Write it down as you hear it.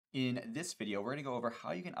In this video, we're going to go over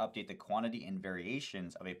how you can update the quantity and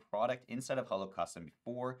variations of a product inside of HelloCustom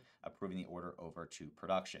before approving the order over to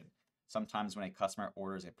production. Sometimes when a customer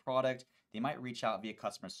orders a product, they might reach out via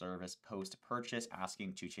customer service post-purchase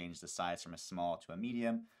asking to change the size from a small to a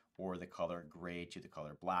medium or the color gray to the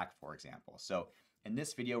color black, for example. So in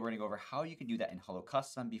this video, we're going to go over how you can do that in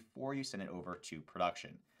HelloCustom before you send it over to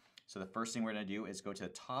production. So the first thing we're going to do is go to the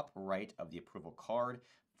top right of the approval card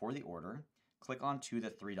for the order. Click onto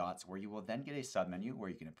the three dots where you will then get a submenu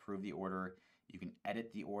where you can approve the order, you can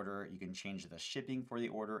edit the order, you can change the shipping for the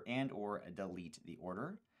order and or delete the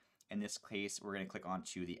order. In this case, we're going to click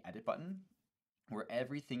onto the edit button where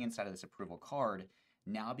everything inside of this approval card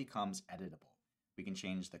now becomes editable. We can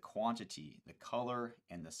change the quantity, the color,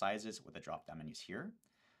 and the sizes with the drop-down menus here.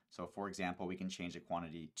 So for example, we can change the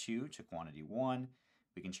quantity 2 to quantity 1.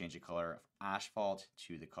 We can change the color of asphalt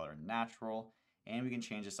to the color natural. And we can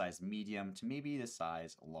change the size medium to maybe the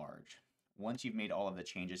size large. Once you've made all of the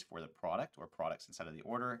changes for the product or products inside of the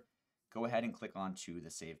order, go ahead and click onto the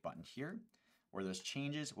save button here, where those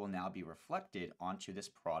changes will now be reflected onto this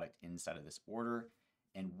product inside of this order.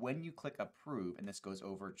 And when you click approve, and this goes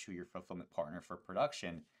over to your fulfillment partner for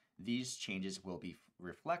production, these changes will be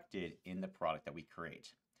reflected in the product that we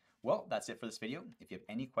create. Well, that's it for this video. If you have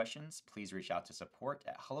any questions, please reach out to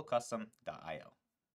support@hellocustom.io.